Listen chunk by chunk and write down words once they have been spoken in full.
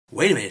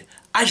Wait a minute,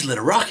 I just lit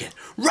a rocket.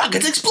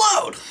 Rockets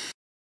explode!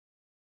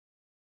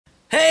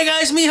 Hey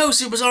guys, me host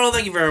Supersonic,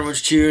 thank you very much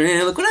for tuning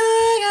in. Look what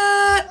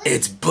I got!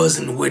 It's Buzz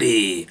and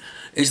Woody.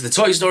 It's the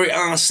Toy Story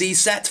RC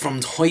set from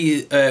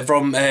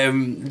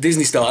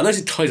Disney Store. I know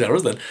it's Toys R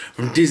Us then,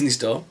 from Disney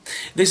Store.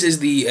 This is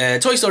the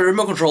Toy Story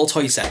remote control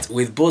toy set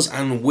with Buzz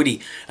and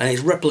Woody, and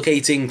it's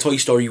replicating Toy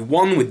Story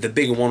 1 with the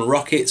bigger one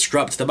rocket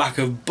strapped to the back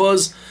of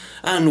Buzz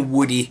and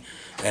Woody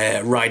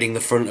riding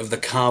the front of the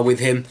car with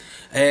him.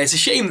 It's a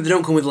shame that they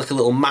don't come with like a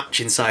little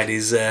match inside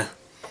his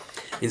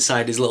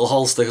little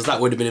holster, because that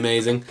would have been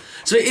amazing.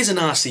 So it is an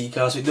RC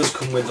car, so it does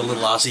come with a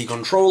little RC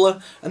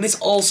controller, and this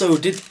also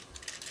did...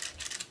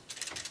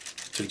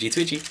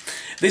 Twitchy.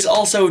 This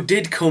also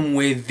did come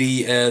with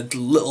the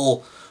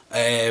little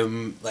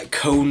like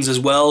cones as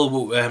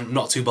well.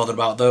 Not too bothered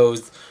about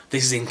those.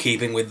 This is in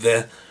keeping with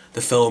the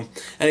film,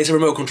 and it's a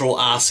remote control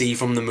RC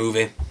from the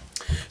movie.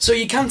 So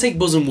you can take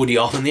Buzz and Woody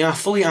off, and they are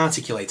fully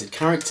articulated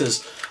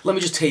characters. Let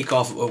me just take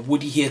off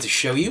Woody here to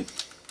show you.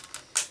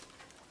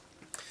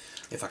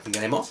 If I can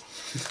get him off.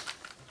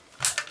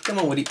 Come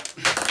on, Woody.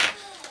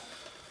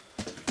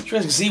 As you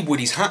can see,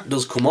 Woody's hat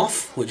does come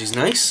off, which is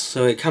nice,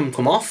 so it can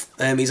come off.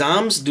 His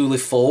arms do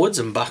lift forwards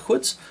and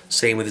backwards,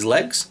 same with his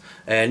legs.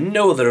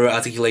 No other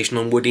articulation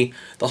on Woody.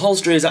 The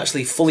holster is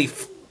actually fully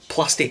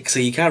plastic, so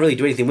you can't really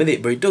do anything with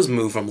it, but it does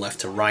move from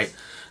left to right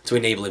to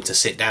enable him to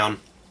sit down.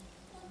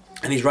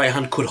 And his right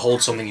hand could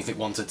hold something if it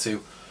wanted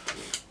to.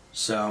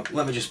 So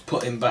let me just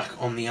put him back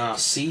on the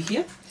RC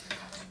here.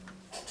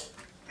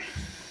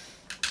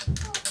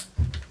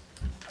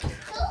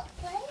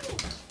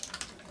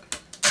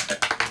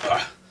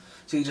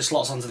 So he just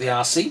slots onto the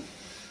RC.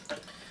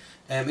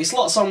 He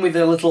slots on with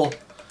a little,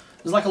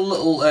 there's like a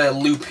little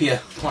loop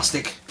here,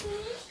 plastic,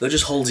 that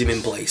just holds him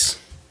in place.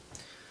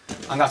 I'm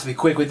going to have to be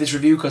quick with this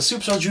review because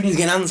Superstar Junior's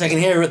getting Anne's taken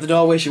here at the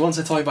doorway. She wants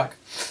her toy back.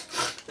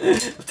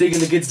 I've taken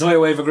the kids' toy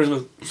away for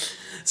Christmas.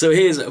 So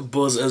here's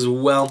Buzz as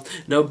well.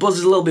 Now Buzz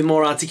is a little bit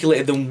more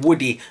articulated than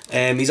Woody.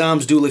 His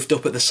arms do lift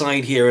up at the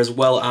side here as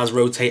well as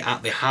rotate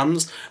at the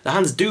hands. The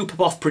hands do pop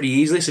off pretty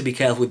easily, so be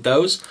careful with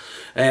those.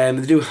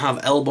 They do have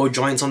elbow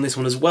joints on this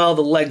one as well.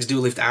 The legs do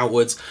lift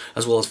outwards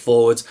as well as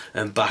forwards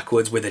and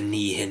backwards with a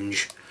knee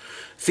hinge.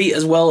 Feet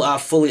as well are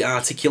fully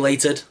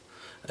articulated.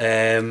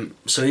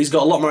 So he's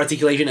got a lot more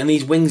articulation, and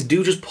these wings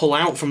do just pull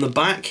out from the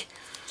back.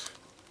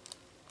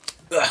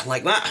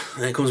 Like that.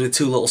 And it comes with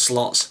two little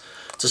slots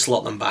to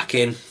slot them back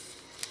in.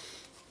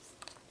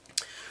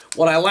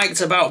 What I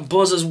liked about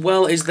Buzz as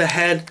well is the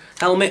head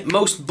helmet.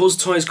 Most Buzz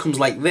toys comes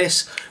like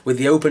this with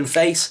the open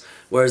face,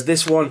 whereas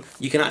this one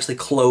you can actually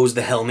close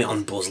the helmet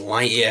on Buzz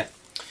Lightyear.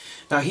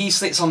 Now he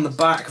sits on the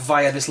back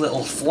via this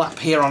little flap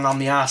here on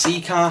the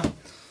RC car,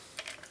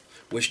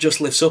 which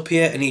just lifts up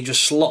here, and he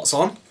just slots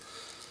on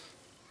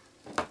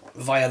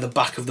via the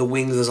back of the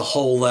wings. There's a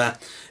hole there,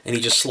 and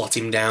he just slots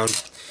him down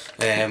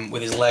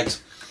with his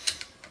legs.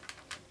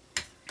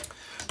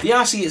 The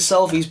RC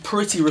itself is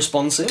pretty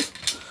responsive.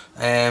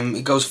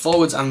 It goes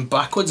forwards and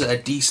backwards at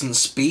a decent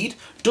speed.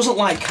 Doesn't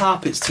like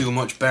carpets too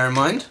much, bear in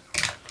mind,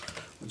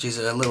 which is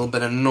a little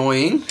bit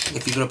annoying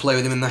if you're going to play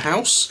with him in the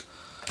house.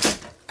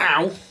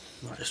 Ow!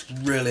 That just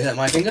really hurt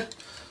my finger.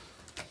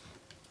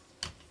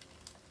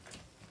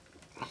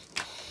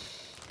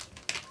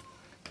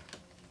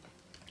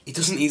 It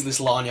doesn't easily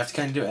slot on, you have to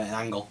kind of do it at an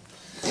angle.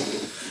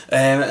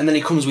 And then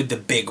he comes with the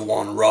big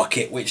one,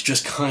 Rocket, which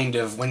just kind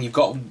of, when you've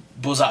got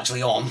Buzz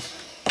actually on,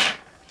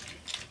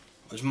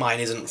 which mine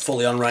isn't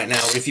fully on right now,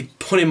 but if you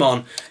put him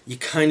on, you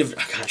kind of,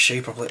 I can't show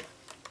you properly.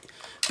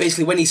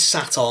 Basically, when he's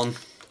sat on,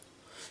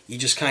 you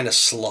just kind of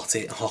slot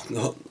it,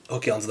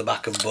 hook it onto the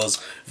back of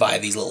Buzz via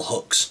these little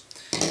hooks.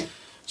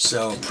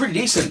 So, pretty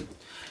decent.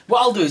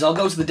 What I'll do is I'll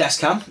go to the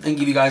desk cam and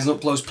give you guys an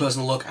up-close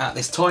personal look at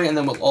this toy, and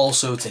then we'll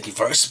also take it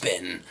for a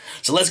spin.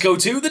 So let's go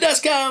to the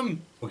desk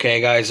cam!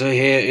 Okay guys, so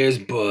here is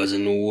Buzz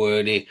and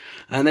Woody,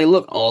 and they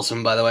look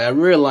awesome, by the way. I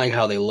really like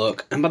how they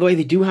look. And by the way,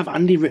 they do have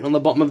Andy written on the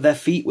bottom of their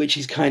feet, which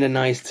is kind of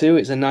nice too.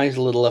 It's a nice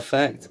little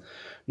effect.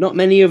 Not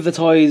many of the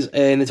toys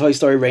in the Toy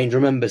Story range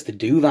remembers to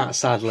do that,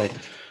 sadly.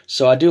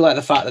 So I do like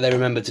the fact that they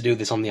remember to do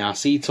this on the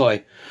RC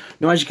toy.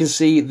 Now, as you can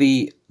see,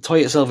 the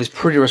toy itself is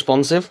pretty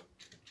responsive.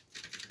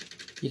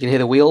 You can hear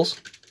the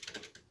wheels.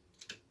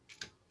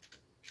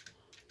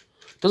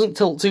 Doesn't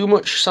tilt too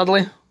much,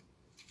 sadly,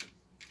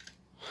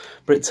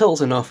 but it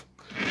tilts enough.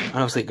 And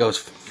obviously it goes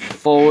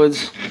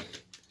forwards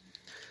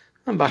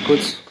and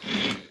backwards.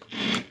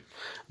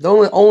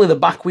 Only the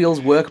back wheels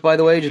work, by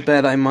the way, just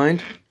bear that in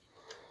mind.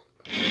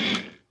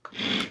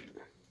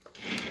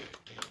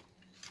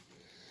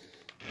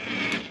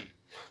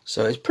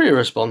 So it's pretty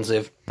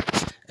responsive.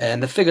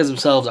 And the figures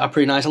themselves are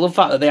pretty nice. I love the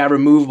fact that they are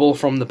removable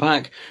from the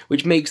pack,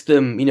 which makes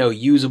them, you know,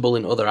 usable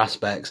in other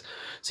aspects.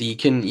 So you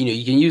can,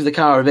 you can use the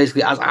car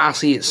basically as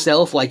RC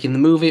itself, like in the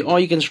movie, or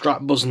you can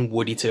strap Buzz and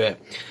Woody to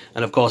it.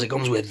 And of course, it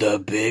comes with the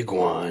big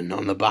one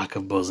on the back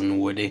of Buzz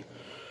and Woody.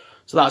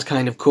 So that's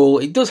kind of cool.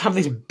 It does have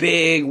this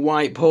big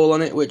white pole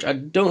on it, which I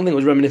don't think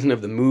was reminiscent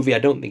of the movie. I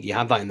don't think you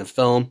had that in the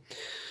film.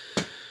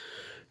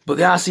 But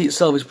the RC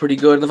itself is pretty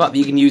good. The fact that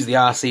you can use the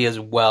RC as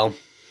well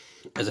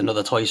as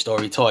another Toy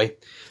Story toy,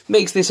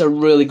 makes this a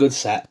really good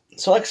set.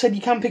 So like I said,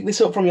 you can pick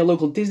this up from your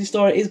local Disney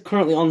store. It is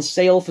currently on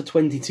sale for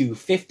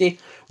 $22.50,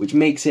 which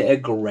makes it a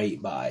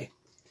great buy.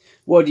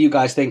 What do you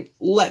guys think?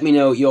 Let me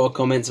know your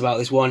comments about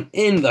this one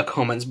in the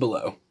comments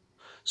below.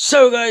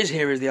 So guys,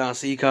 here is the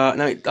RC car.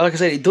 Now, like I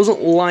said, it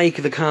doesn't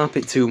like the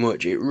carpet too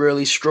much. It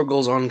really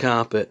struggles on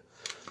carpet.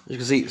 As you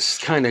can see, it's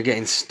kind of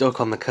getting stuck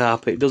on the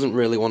carpet. It doesn't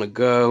really want to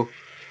go.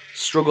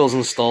 Struggles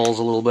and stalls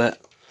a little bit.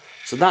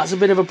 So that's a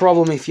bit of a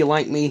problem if you're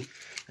like me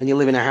and you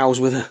live in a house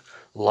with a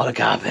lot of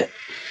carpet.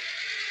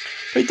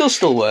 But it does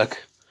still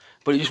work,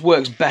 but it just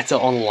works better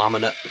on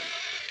laminate.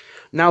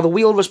 Now, the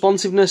wheel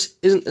responsiveness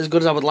isn't as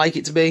good as I would like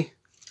it to be.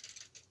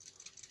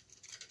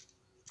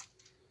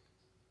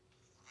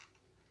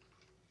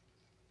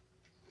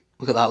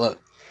 Look at that, look.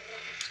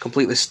 It's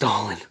completely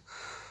stalling.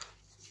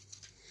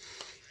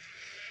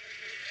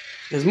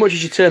 As much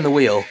as you turn the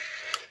wheel,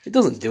 it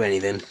doesn't do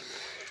anything. It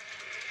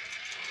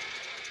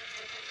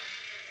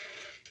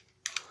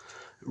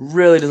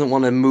really doesn't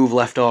want to move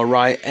left or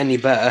right any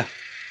better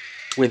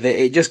with it.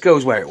 It just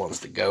goes where it wants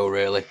to go,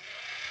 really.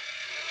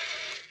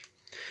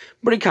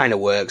 But it kind of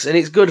works, and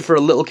it's good for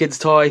a little kid's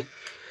toy.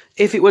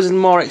 If it was a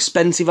more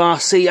expensive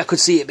RC, I could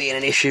see it being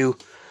an issue.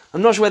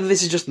 I'm not sure whether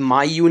this is just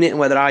my unit and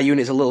whether our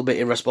unit's a little bit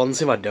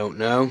irresponsive, I don't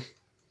know.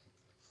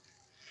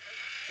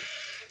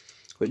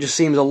 But it just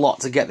seems a lot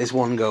to get this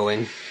one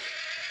going.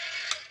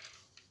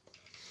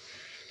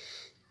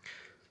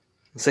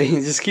 See,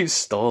 it just keeps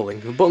stalling.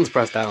 The button's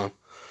pressed down.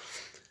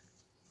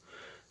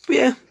 But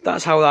yeah,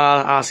 that's how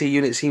our RC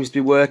unit seems to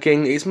be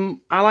working.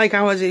 I like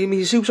how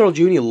Super Soul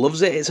Junior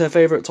loves it. It's her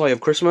favourite toy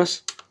of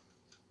Christmas.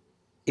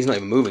 He's not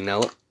even moving now,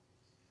 look.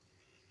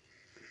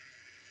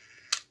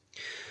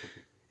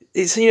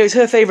 It's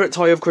her favourite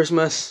toy of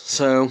Christmas,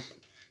 so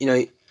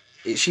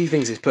she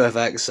thinks it's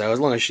perfect. So as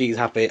long as she's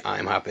happy,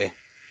 I'm happy.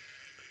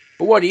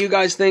 But what do you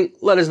guys think?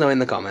 Let us know in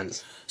the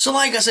comments. So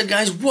like I said,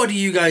 guys, what do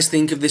you guys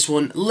think of this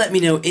one? Let me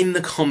know in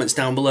the comments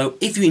down below.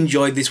 If you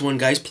enjoyed this one,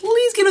 guys,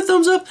 please give it a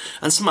thumbs up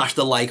and smash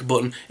the like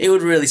button. It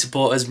would really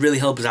support us, really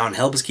help us out, and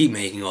help us keep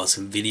making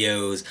awesome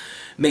videos.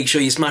 Make sure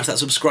you smash that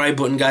subscribe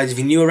button, guys. If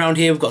you're new around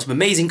here, we've got some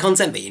amazing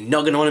content that you're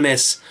not going to want to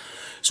miss.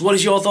 So what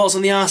is your thoughts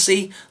on the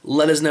RC?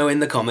 Let us know in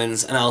the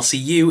comments, and I'll see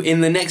you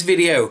in the next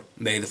video.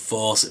 May the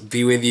Force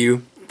be with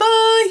you.